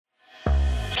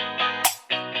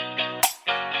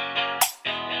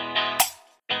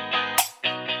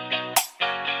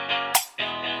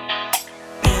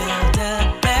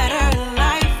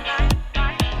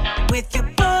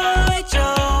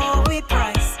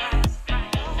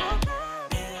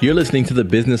You're listening to the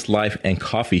Business Life and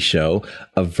Coffee Show,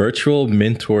 a virtual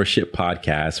mentorship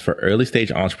podcast for early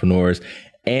stage entrepreneurs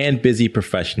and busy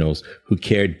professionals who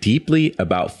care deeply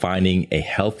about finding a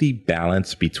healthy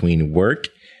balance between work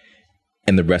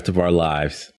and the rest of our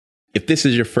lives. If this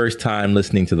is your first time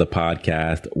listening to the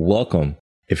podcast, welcome.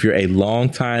 If you're a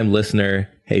long-time listener,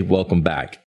 hey, welcome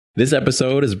back. This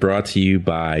episode is brought to you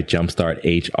by Jumpstart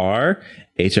HR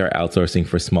outsourcing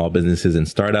for small businesses and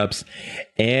startups,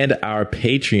 and our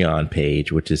Patreon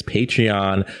page, which is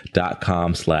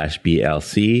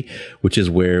patreon.com/BLC, which is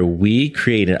where we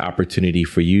create an opportunity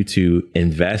for you to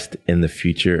invest in the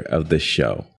future of the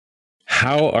show.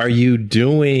 How are you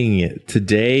doing?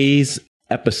 Today's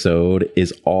episode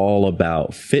is all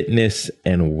about fitness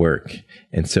and work.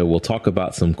 And so we'll talk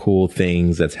about some cool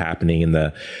things that's happening in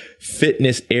the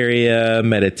fitness area,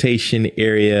 meditation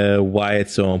area, why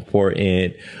it's so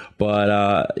important. But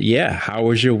how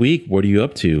was your week? What are you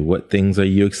up to? What things are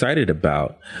you excited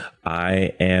about?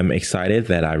 I am excited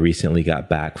that I recently got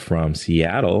back from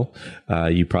Seattle.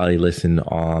 You probably listened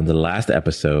on the last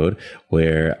episode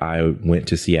where I went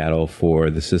to Seattle for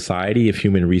the Society of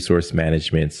Human Resource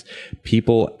Management's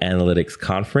People Analytics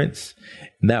Conference.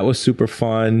 That was super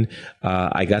fun.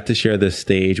 I got to share the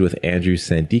stage with Andrew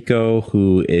Sandico,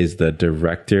 who is the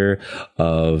director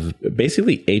of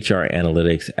basically HR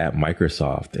analytics at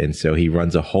Microsoft. And so he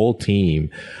runs a whole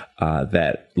team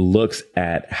that looks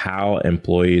at how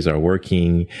employees are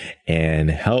working and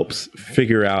helps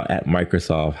figure out at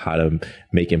Microsoft how to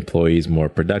make employees more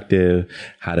productive,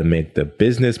 how to make the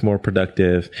business more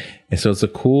productive. And so it's a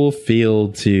cool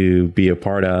field to be a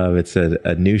part of. It's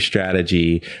a new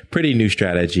strategy, pretty new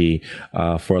strategy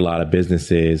for a lot of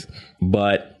businesses.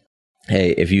 But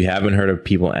hey, if you haven't heard of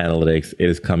People Analytics, it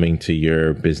is coming to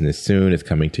your business soon. It's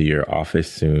coming to your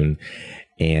office soon.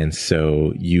 And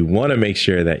so you want to make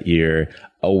sure that you're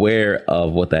aware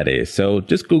of what that is. So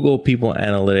just Google People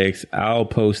Analytics. I'll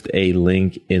post a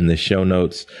link in the show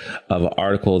notes of an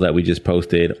article that we just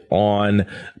posted on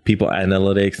People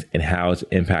Analytics and how it's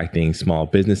impacting small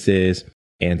businesses.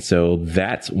 And so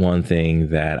that's one thing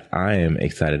that I am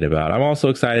excited about. I'm also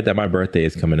excited that my birthday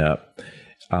is coming up.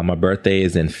 My birthday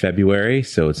is in February,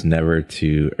 so it's never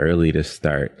too early to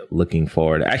start looking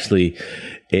forward. Actually,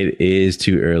 it is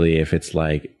too early if it's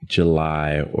like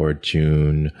July or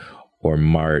June or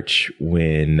March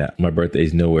when my birthday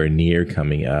is nowhere near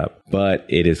coming up, but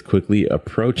it is quickly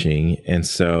approaching. And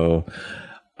so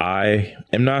I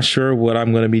am not sure what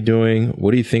I'm going to be doing.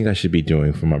 What do you think I should be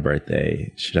doing for my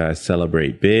birthday? Should I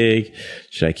celebrate big?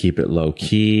 Should I keep it low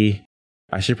key?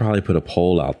 I should probably put a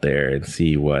poll out there and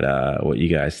see what you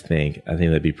guys think. I think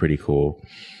that'd be pretty cool.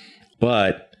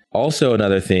 But also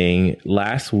another thing,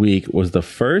 last week was the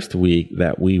first week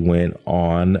that we went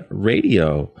on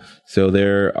radio. So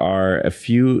there are a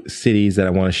few cities that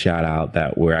I want to shout out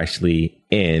that we're actually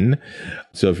in.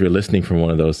 So if you're listening from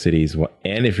one of those cities,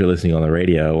 and if you're listening on the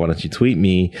radio, why don't you tweet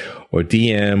me or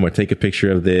DM or take a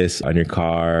picture of this on your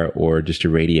car or just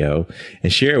your radio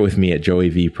and share it with me at Joey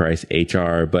V Price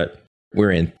HR. But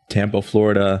we're in Tampa,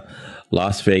 Florida,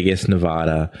 Las Vegas,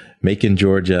 Nevada, Macon,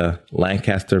 Georgia,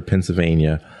 Lancaster,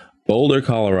 Pennsylvania, Boulder,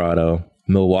 Colorado,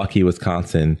 Milwaukee,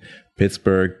 Wisconsin,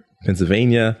 Pittsburgh,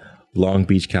 Pennsylvania, Long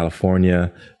Beach,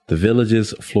 California, The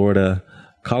Villages, Florida,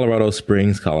 Colorado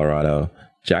Springs, Colorado,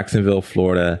 Jacksonville,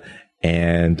 Florida,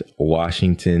 and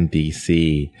Washington,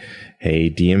 D.C. Hey,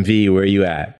 DMV, where are you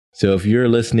at? So if you're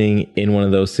listening in one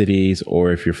of those cities,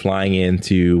 or if you're flying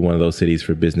into one of those cities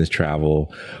for business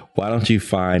travel, why don't you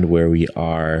find where we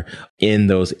are in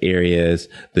those areas?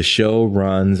 The show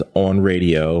runs on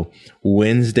radio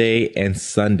Wednesday and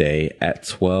Sunday at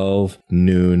 12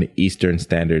 noon Eastern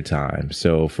Standard Time.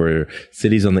 So for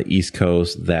cities on the East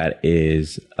Coast, that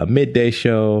is a midday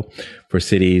show. For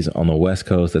cities on the West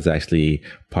Coast, that's actually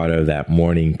part of that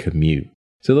morning commute.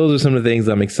 So those are some of the things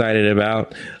I'm excited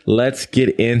about. Let's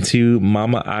get into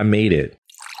Mama I Made It.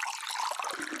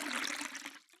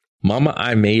 Mama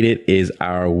I Made It is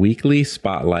our weekly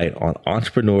spotlight on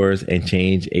entrepreneurs and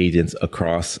change agents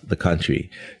across the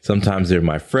country. Sometimes they're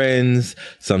my friends.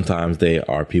 Sometimes they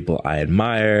are people I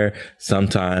admire.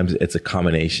 Sometimes it's a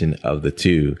combination of the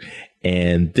two.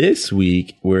 And this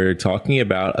week, we're talking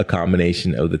about a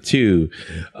combination of the two.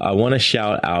 I want to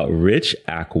shout out Rich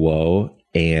Akwo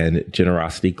and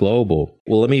Generosity Global.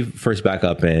 Well, let me first back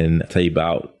up and tell you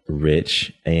about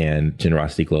Rich and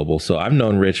Generosity Global. So I've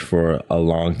known Rich for a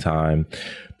long time,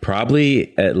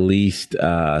 probably at least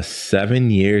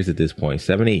 7 years at this point,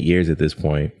 7-8 years at this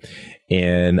point.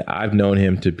 And I've known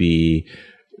him to be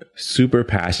super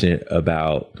passionate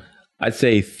about, I'd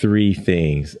say, 3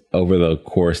 things over the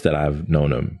course that I've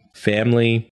known him: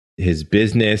 family, his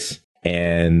business,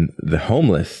 and the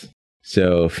homeless.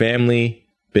 So family,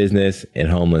 business, and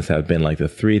homeless have been like the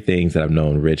three things that I've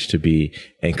known Rich to be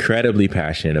incredibly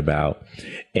passionate about.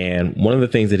 And one of the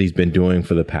things that he's been doing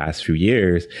for the past few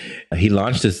years, he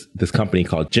launched this company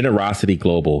called Generosity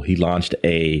Global. He launched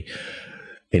a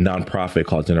nonprofit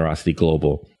called Generosity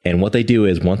Global. And what they do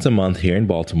is once a month here in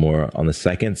Baltimore, on the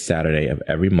second Saturday of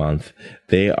every month,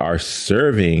 they are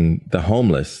serving the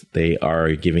homeless. They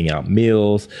are giving out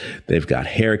meals. They've got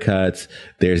haircuts.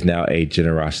 There's now a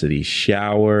generosity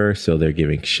shower. So they're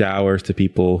giving showers to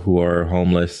people who are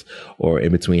homeless or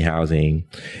in between housing.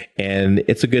 And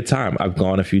it's a good time. I've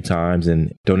gone a few times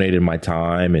and donated my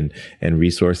time and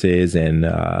resources. And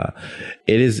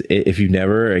it is, if you've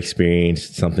never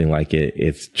experienced something like it,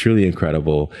 it's truly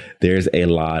incredible. There's a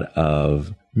lot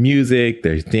of music,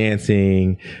 there's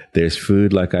dancing, there's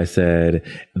food, like I said,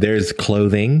 there's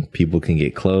clothing. People can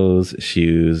get clothes,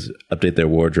 shoes, update their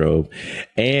wardrobe.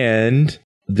 And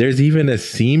there's even a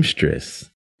seamstress.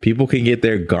 People can get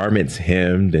their garments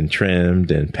hemmed and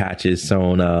trimmed and patches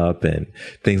sewn up and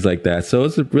things like that. So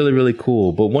it's really, really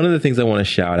cool. But one of the things I want to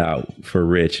shout out for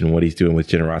Rich and what he's doing with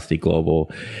Generosity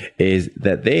Global is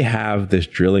that they have this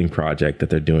drilling project that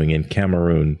they're doing in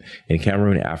Cameroon,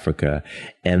 Africa.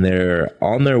 And they're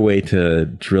on their way to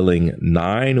drilling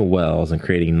 9 wells and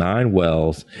creating 9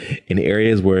 wells in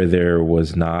areas where there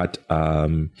was not,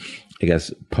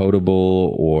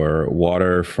 potable or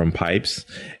water from pipes.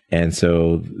 And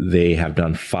so they have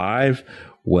done 5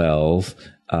 wells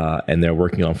and they're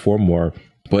working on 4 more.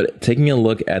 But taking a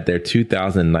look at their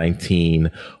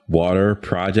 2019 water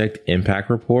project impact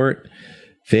report,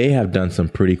 they have done some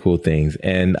pretty cool things.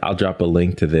 And I'll drop a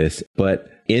link to this. But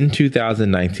in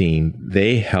 2019,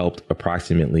 they helped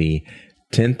approximately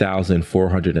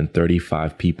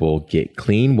 10,435 people get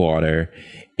clean water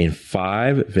in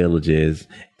 5 villages.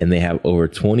 And they have over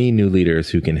 20 new leaders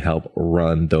who can help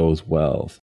run those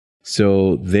wells.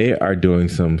 So they are doing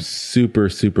some super,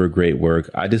 super great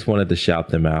work. I just wanted to shout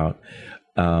them out.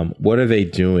 What are they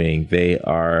doing? They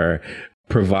are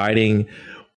providing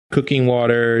cooking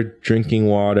water, drinking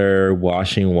water,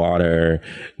 washing water,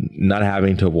 not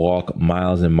having to walk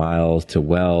miles and miles to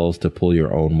wells to pull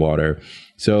your own water.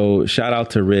 So shout out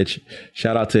to Rich,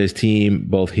 shout out to his team,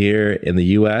 both here in the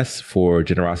US for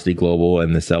Generosity Global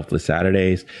and the Selfless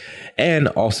Saturdays, and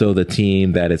also the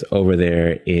team that is over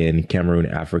there in Cameroon,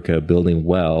 Africa, building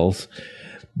wells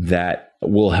that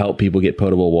will help people get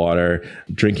potable water,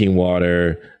 drinking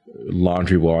water,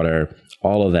 laundry water,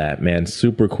 all of that, man.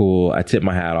 Super cool. I tip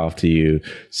my hat off to you.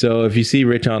 So if you see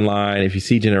Rich online, if you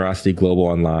see Generosity Global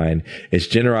online, it's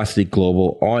Generosity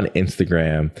Global on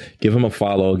Instagram. Give them a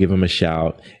follow, give them a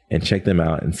shout, and check them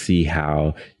out and see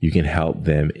how you can help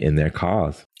them in their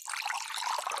cause.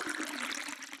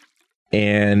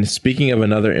 And speaking of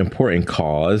another important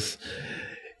cause,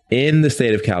 in the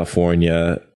state of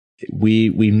California, we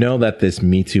know that this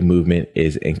Me Too movement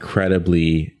is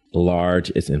incredibly large,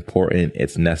 it's important,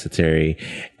 it's necessary.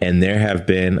 And there have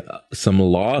been some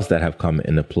laws that have come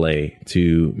into play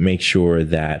to make sure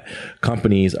that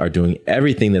companies are doing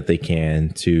everything that they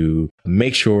can to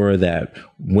make sure that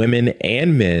women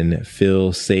and men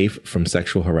feel safe from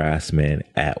sexual harassment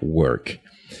at work.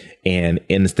 And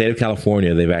in the state of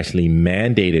California, they've actually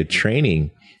mandated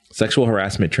training, sexual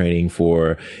harassment training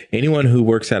for anyone who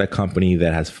works at a company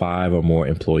that has 5 or more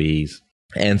employees.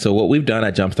 And so what we've done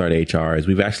at Jumpstart HR is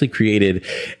we've actually created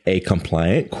a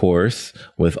compliant course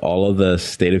with all of the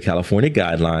state of California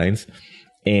guidelines.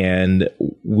 And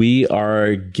we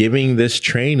are giving this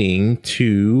training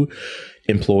to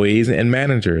employees and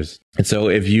managers. And so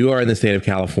if you are in the state of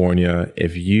California,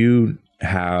 if you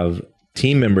have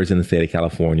team members in the state of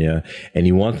California and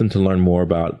you want them to learn more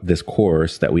about this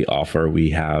course that we offer,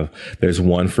 there's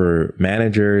one for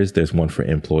managers, there's one for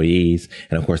employees,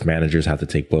 and of course managers have to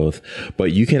take both.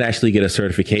 But you can actually get a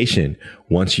certification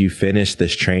once you finish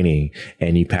this training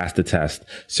and you pass the test.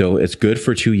 So it's good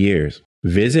for 2 years.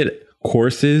 Visit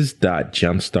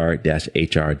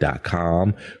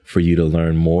courses.jumpstart-hr.com for you to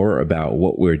learn more about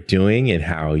what we're doing and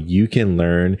how you can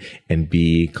learn and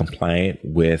be compliant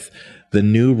with the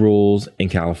new rules in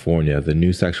California, the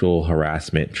new sexual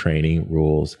harassment training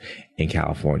rules in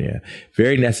California.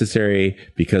 Very necessary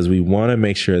because we want to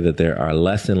make sure that there are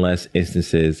less and less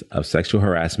instances of sexual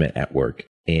harassment at work.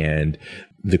 And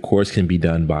the course can be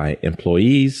done by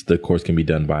employees. The course can be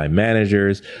done by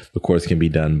managers. The course can be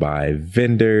done by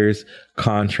vendors,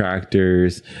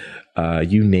 contractors,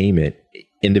 you name it.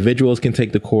 Individuals can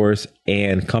take the course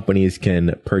and companies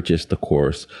can purchase the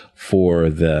course for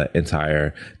the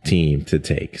entire team to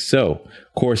take. So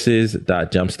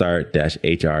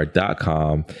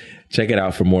courses.jumpstart-hr.com. Check it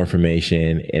out for more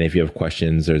information. And if you have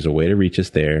questions, there's a way to reach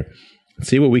us there.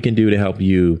 See what we can do to help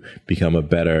you become a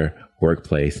better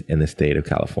workplace in the state of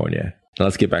California. Now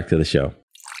let's get back to the show.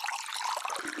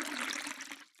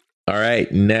 All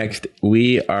right, next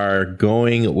we are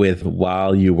going with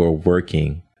while you were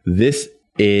working. This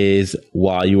is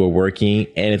while you were working,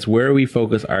 and it's where we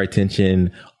focus our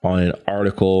attention on an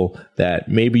article that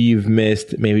maybe you've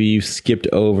missed, maybe you skipped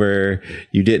over,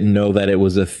 you didn't know that it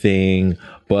was a thing.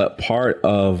 But part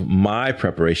of my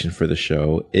preparation for the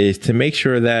show is to make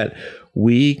sure that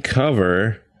we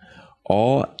cover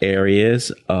all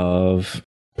areas of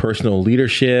personal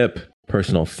leadership,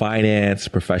 personal finance,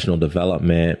 professional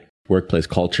development, workplace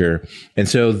culture. And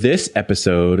so this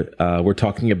episode, we're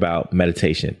talking about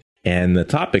meditation. And the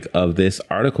topic of this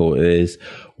article is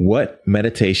what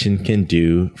meditation can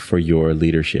do for your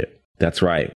leadership. That's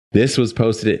right. This was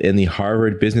posted in the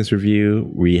Harvard Business Review.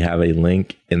 We have a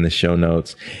link in the show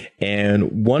notes.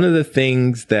 And one of the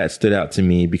things that stood out to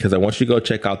me, because I want you to go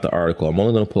check out the article, I'm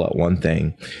only going to pull out one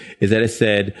thing, is that it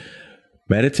said,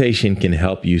 meditation can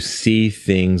help you see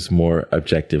things more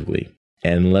objectively.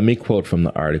 And let me quote from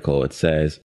the article. It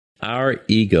says, our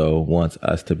ego wants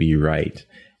us to be right,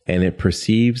 and it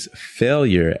perceives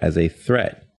failure as a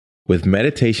threat. With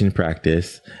meditation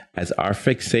practice, as our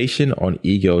fixation on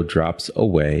ego drops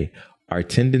away, our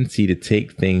tendency to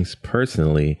take things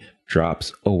personally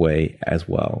drops away as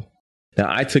well. Now,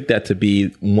 I took that to be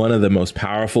one of the most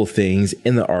powerful things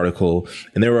in the article,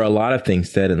 and there were a lot of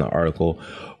things said in the article.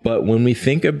 But when we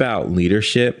think about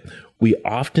leadership, we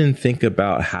often think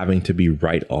about having to be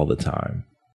right all the time.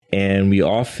 And we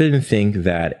often think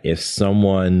that if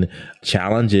someone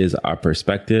challenges our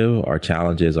perspective or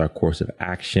challenges our course of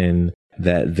action,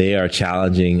 that they are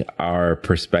challenging our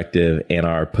perspective and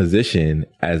our position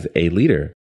as a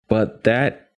leader. But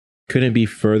that couldn't be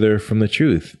further from the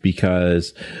truth,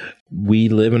 because we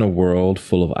live in a world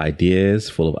full of ideas,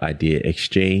 full of idea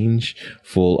exchange,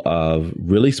 full of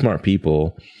really smart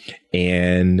people.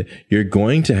 And you're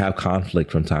going to have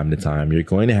conflict from time to time. You're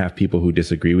going to have people who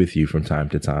disagree with you from time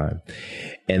to time.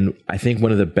 And I think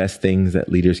one of the best things that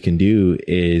leaders can do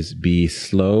is be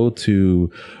slow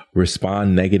to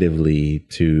respond negatively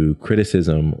to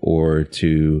criticism or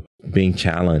to being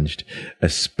challenged,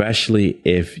 especially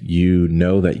if you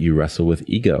know that you wrestle with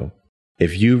ego.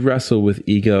 If you wrestle with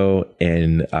ego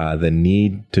and the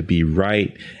need to be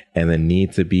right and the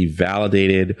need to be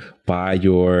validated by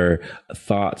your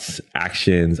thoughts,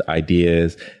 actions,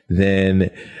 ideas,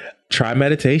 then try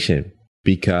meditation,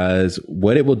 because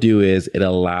what it will do is it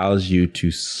allows you to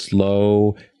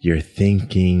slow your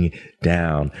thinking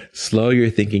down. Slow your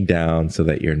thinking down so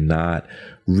that you're not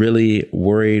really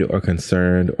worried or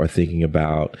concerned or thinking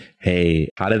about, hey,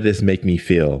 how did this make me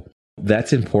feel?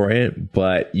 That's important,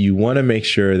 but you want to make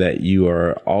sure that you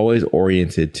are always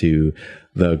oriented to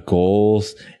the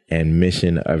goals and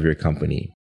mission of your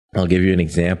company. I'll give you an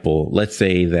example. Let's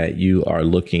say that you are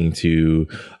looking to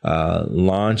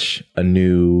launch a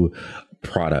new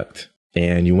product,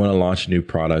 and you want to launch a new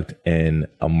product in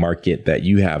a market that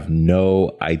you have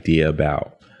no idea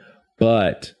about.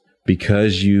 But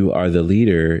because you are the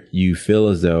leader, you feel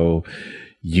as though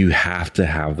you have to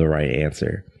have the right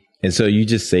answer. And so you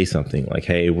just say something like,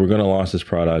 hey, we're going to launch this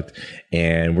product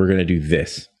and we're going to do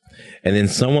this. And then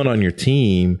someone on your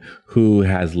team who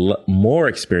has more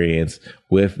experience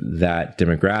with that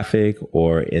demographic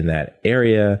or in that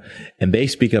area, and they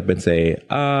speak up and say,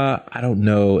 I don't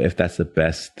know if that's the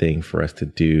best thing for us to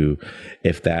do,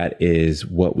 if that is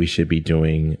what we should be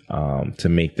doing to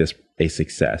make this a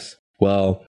success.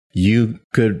 Well, you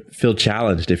could feel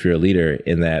challenged if you're a leader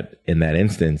in that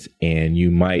instance, and you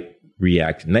might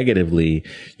react negatively.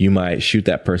 You might shoot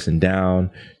that person down.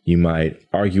 You might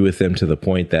argue with them to the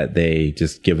point that they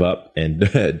just give up and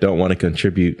don't want to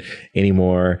contribute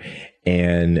anymore.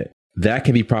 And that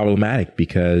can be problematic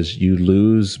because you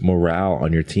lose morale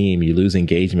on your team. You lose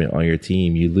engagement on your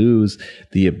team. You lose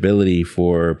the ability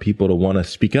for people to want to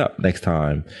speak up next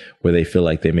time where they feel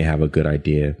like they may have a good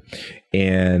idea.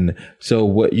 And so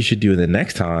what you should do the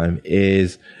next time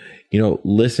is,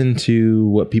 listen to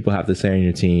what people have to say on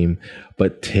your team,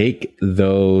 but take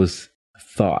those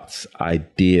thoughts,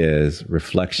 ideas,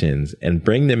 reflections, and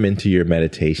bring them into your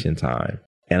meditation time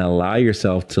and allow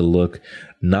yourself to look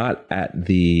not at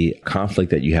the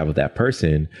conflict that you have with that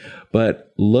person,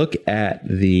 but look at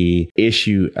the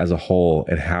issue as a whole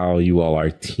and how you all are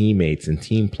teammates and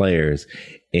team players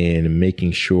in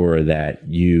making sure that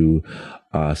you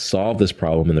solve this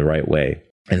problem in the right way.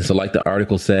 And so like the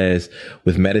article says,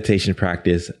 with meditation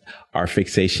practice, our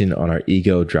fixation on our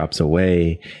ego drops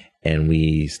away and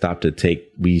we stop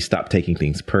taking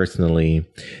things personally,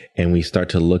 and we start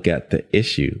to look at the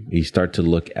issue. We start to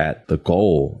look at the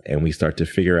goal, and we start to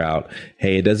figure out,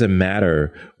 hey, it doesn't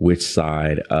matter which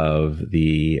side of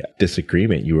the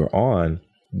disagreement you are on.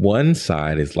 One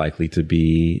side is likely to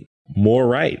be more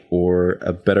right or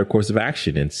a better course of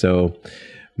action. And so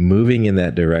moving in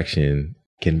that direction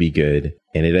can be good.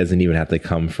 And it doesn't even have to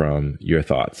come from your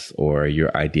thoughts or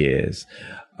your ideas.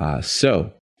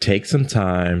 So take some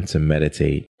time to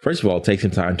meditate. First of all, take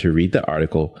some time to read the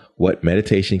article, What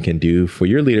Meditation Can Do for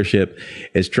Your Leadership.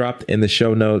 It's dropped in the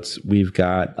show notes. We've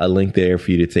got a link there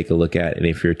for you to take a look at. And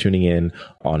if you're tuning in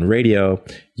on radio,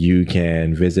 you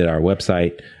can visit our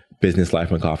website,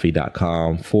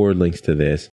 businesslifeandcoffee.com, for links to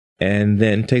this, and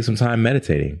then take some time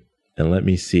meditating. And let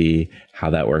me see how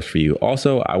that works for you.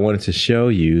 Also, I wanted to show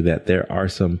you that there are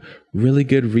some really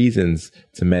good reasons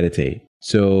to meditate.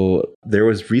 So there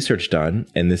was research done,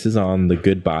 and this is on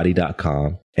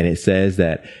thegoodbody.com, and it says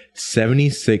that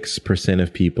 76%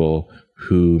 of people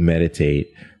who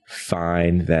meditate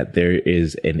find that there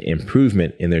is an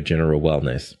improvement in their general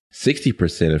wellness.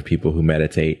 60% of people who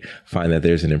meditate find that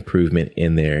there's an improvement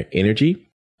in their energy.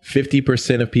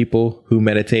 50% of people who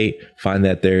meditate find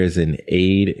that there is an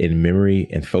aid in memory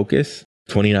and focus.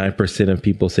 29% of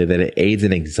people say that it aids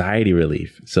in anxiety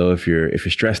relief. So if you're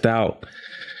stressed out,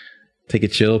 take a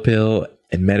chill pill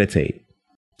and meditate.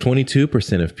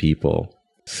 22% of people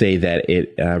say that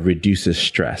it reduces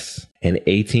stress. And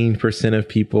 18% of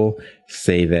people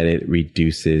say that it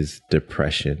reduces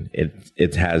depression.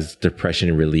 It has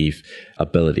depression relief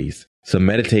abilities. So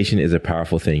meditation is a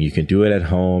powerful thing. You can do it at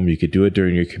home. You could do it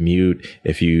during your commute.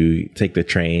 If you take the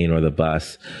train or the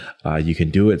bus, you can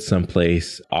do it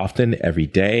someplace often, every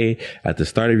day, at the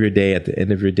start of your day, at the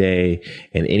end of your day,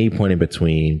 and any point in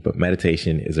between. But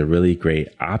meditation is a really great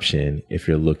option if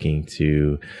you're looking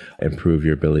to improve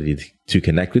your ability to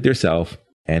connect with yourself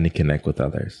and to connect with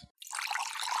others.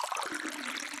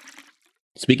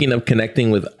 Speaking of connecting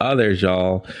with others,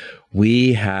 y'all,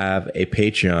 we have a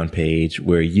Patreon page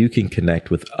where you can connect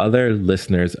with other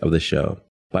listeners of the show.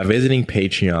 By visiting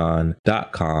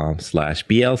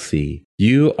patreon.com/BLC,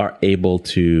 you are able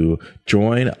to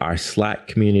join our Slack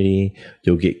community.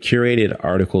 You'll get curated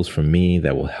articles from me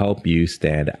that will help you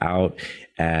stand out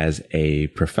as a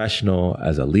professional,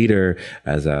 as a leader,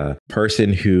 as a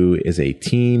person who is a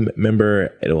team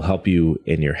member. It'll help you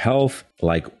in your health.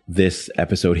 Like this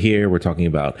episode here, we're talking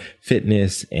about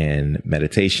fitness and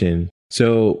meditation.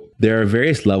 So there are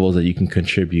various levels that you can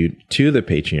contribute to the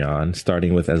Patreon,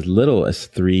 starting with as little as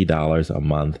 $3 a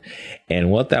month.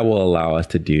 And what that will allow us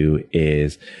to do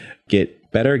is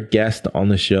get better guests on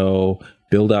the show,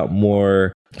 build out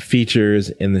more features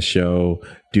in the show,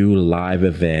 do live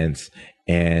events.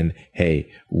 And hey,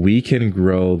 we can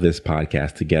grow this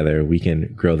podcast together. We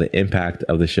can grow the impact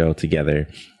of the show together.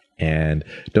 And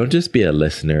don't just be a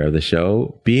listener of the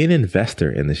show, be an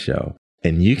investor in the show.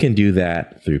 And you can do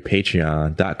that through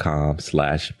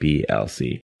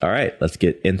patreon.com/BLC. All right, let's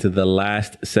get into the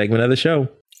last segment of the show.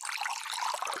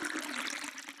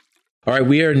 All right,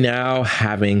 we are now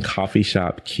having Coffee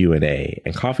Shop Q&A.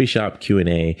 And Coffee Shop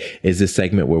Q&A is a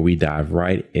segment where we dive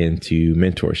right into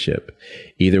mentorship,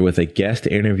 either with a guest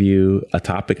interview, a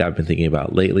topic I've been thinking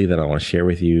about lately that I want to share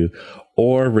with you,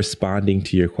 or responding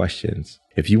to your questions.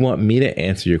 If you want me to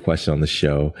answer your question on the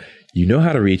show, you know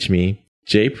how to reach me,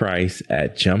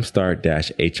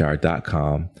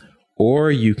 jprice@jumpstart-hr.com,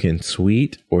 or you can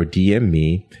tweet or DM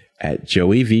me at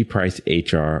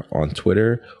joeyvpricehr on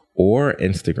Twitter or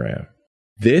Instagram.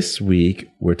 This week,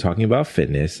 we're talking about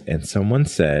fitness, and someone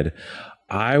said,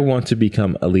 I want to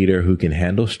become a leader who can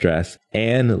handle stress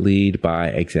and lead by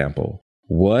example.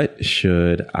 What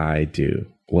should I do?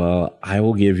 Well, I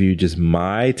will give you just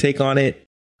my take on it.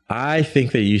 I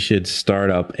think that you should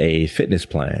start up a fitness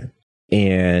plan.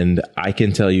 And I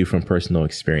can tell you from personal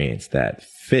experience that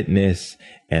fitness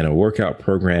and a workout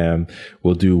program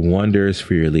will do wonders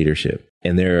for your leadership.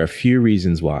 And there are a few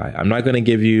reasons why. I'm not going to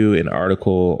give you an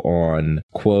article on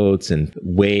quotes and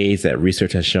ways that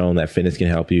research has shown that fitness can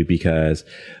help you, because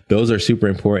those are super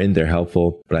important. They're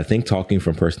helpful. But I think talking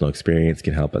from personal experience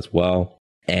can help as well.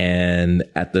 And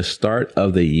at the start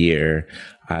of the year,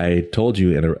 I told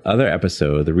you in another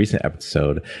episode, the recent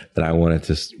episode, that I wanted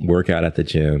to work out at the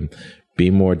gym, be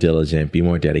more diligent, be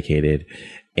more dedicated.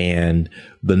 And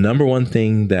the number one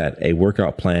thing that a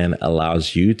workout plan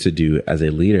allows you to do as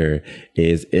a leader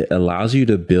is it allows you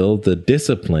to build the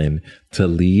discipline to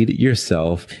lead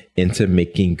yourself into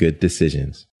making good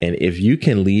decisions. And if you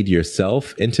can lead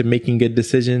yourself into making good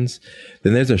decisions,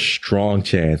 then there's a strong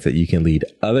chance that you can lead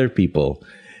other people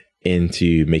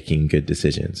into making good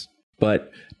decisions. But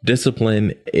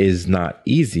discipline is not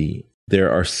easy.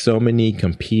 There are so many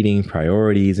competing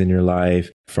priorities in your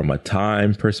life, from a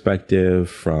time perspective,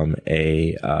 from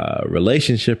a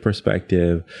relationship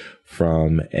perspective,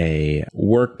 from a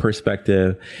work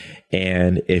perspective.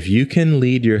 And if you can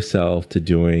lead yourself to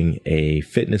doing a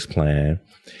fitness plan,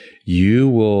 you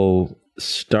will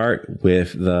start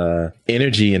with the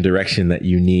energy and direction that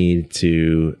you need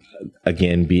to,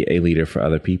 again, be a leader for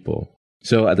other people.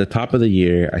 So at the top of the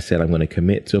year, I said I'm going to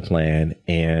commit to a plan,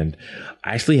 and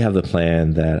I actually have the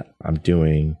plan that I'm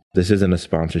doing. This isn't a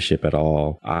sponsorship at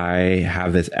all. I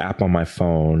have this app on my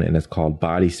phone, and it's called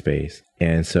Body Space.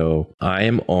 And so I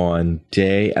am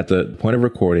at the point of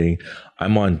recording,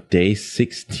 I'm on day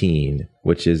 16,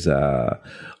 which is a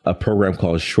program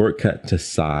called Shortcut to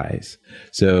Size.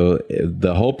 So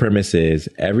the whole premise is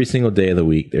every single day of the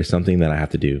week, there's something that I have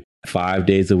to do. 5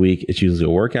 days a week, it's usually a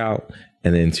workout.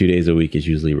 And then 2 days a week is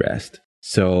usually rest.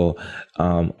 So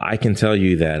I can tell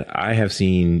you that I have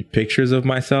seen pictures of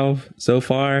myself so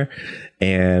far,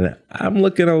 and I'm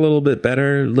looking a little bit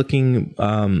better, looking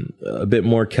a bit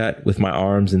more cut with my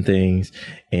arms and things.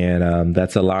 And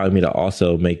that's allowing me to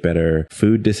also make better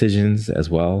food decisions as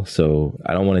well. So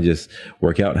I don't want to just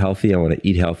work out healthy. I want to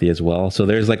eat healthy as well. So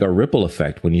there's like a ripple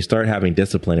effect. When you start having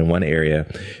discipline in one area,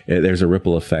 there's a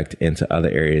ripple effect into other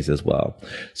areas as well.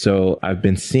 So I've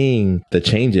been seeing the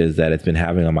changes that it's been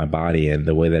having on my body and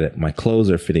the way that my clothes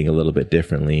are fitting a little bit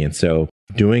differently. And so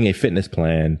doing a fitness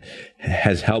plan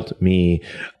has helped me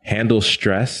handle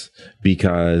stress,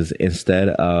 because instead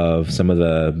of some of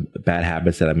the bad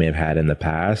habits that I may have had in the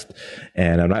past,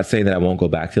 and I'm not saying that I won't go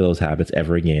back to those habits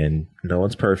ever again. No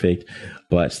one's perfect,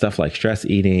 but stuff like stress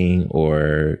eating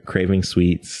or craving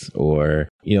sweets or,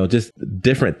 just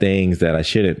different things that I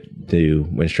shouldn't do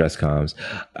when stress comes.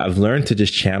 I've learned to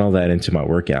just channel that into my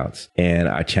workouts, and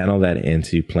I channel that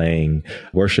into playing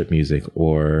worship music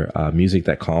or music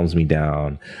that calms me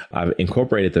down. I've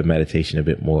incorporated the meditation a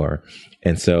bit more.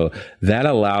 And so that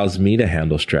allows me to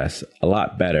handle stress a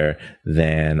lot better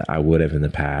than I would have in the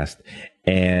past.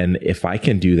 And if I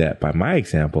can do that by my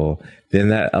example, then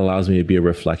that allows me to be a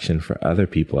reflection for other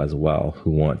people as well who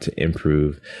want to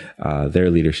improve their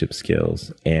leadership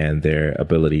skills and their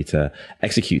ability to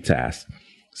execute tasks.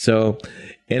 So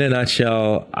in a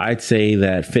nutshell, I'd say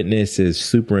that fitness is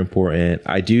super important.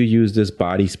 I do use this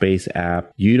Body Space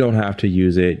app. You don't have to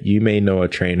use it. You may know a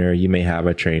trainer. You may have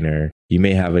a trainer. You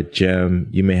may have a gym.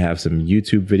 You may have some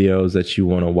YouTube videos that you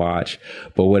want to watch.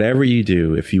 But whatever you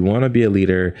do, if you want to be a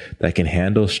leader that can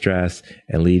handle stress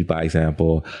and lead by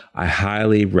example, I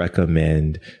highly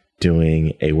recommend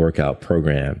doing a workout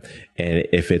program. And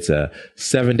if it's a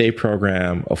 7-day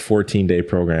program, a 14-day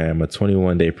program, a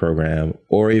 21-day program,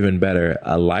 or even better,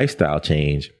 a lifestyle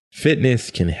change, fitness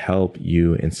can help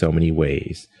you in so many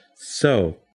ways.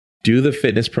 So do the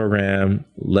fitness program.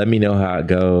 Let me know how it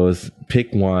goes.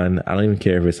 Pick one. I don't even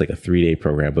care if it's like a 3-day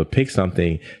program, but pick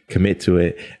something, commit to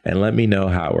it, and let me know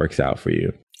how it works out for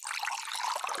you.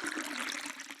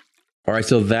 All right,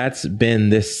 so that's been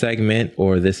this segment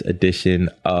or this edition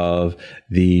of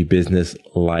the Business,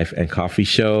 Life, and Coffee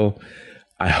Show.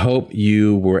 I hope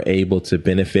you were able to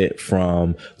benefit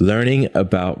from learning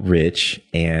about Rich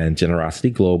and Generosity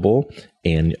Global,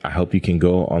 and I hope you can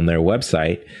go on their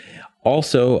website.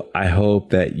 Also, I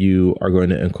hope that you are going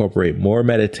to incorporate more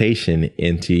meditation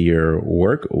into your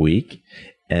work week.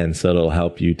 And so it'll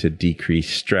help you to decrease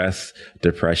stress,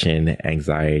 depression,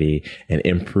 anxiety, and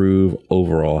improve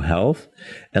overall health.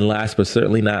 And last but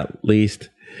certainly not least,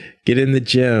 get in the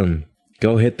gym,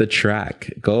 go hit the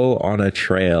track, go on a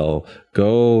trail,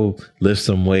 go lift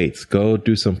some weights, go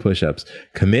do some push-ups,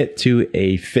 commit to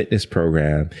a fitness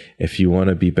program if you want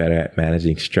to be better at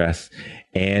managing stress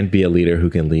and be a leader who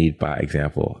can lead by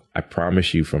example. I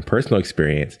promise you from personal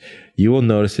experience, you will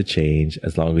notice a change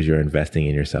as long as you're investing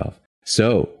in yourself.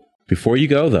 So before you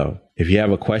go, though, if you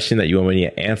have a question that you want me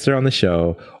to answer on the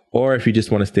show, or if you just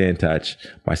want to stay in touch,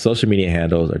 my social media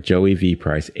handles are Joey V.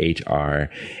 Price HR,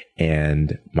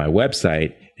 and my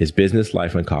website is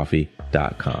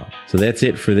businesslifeandcoffee.com. So that's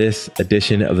it for this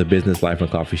edition of the Business, Life,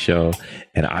 and Coffee Show,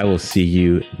 and I will see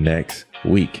you next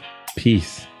week.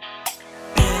 Peace.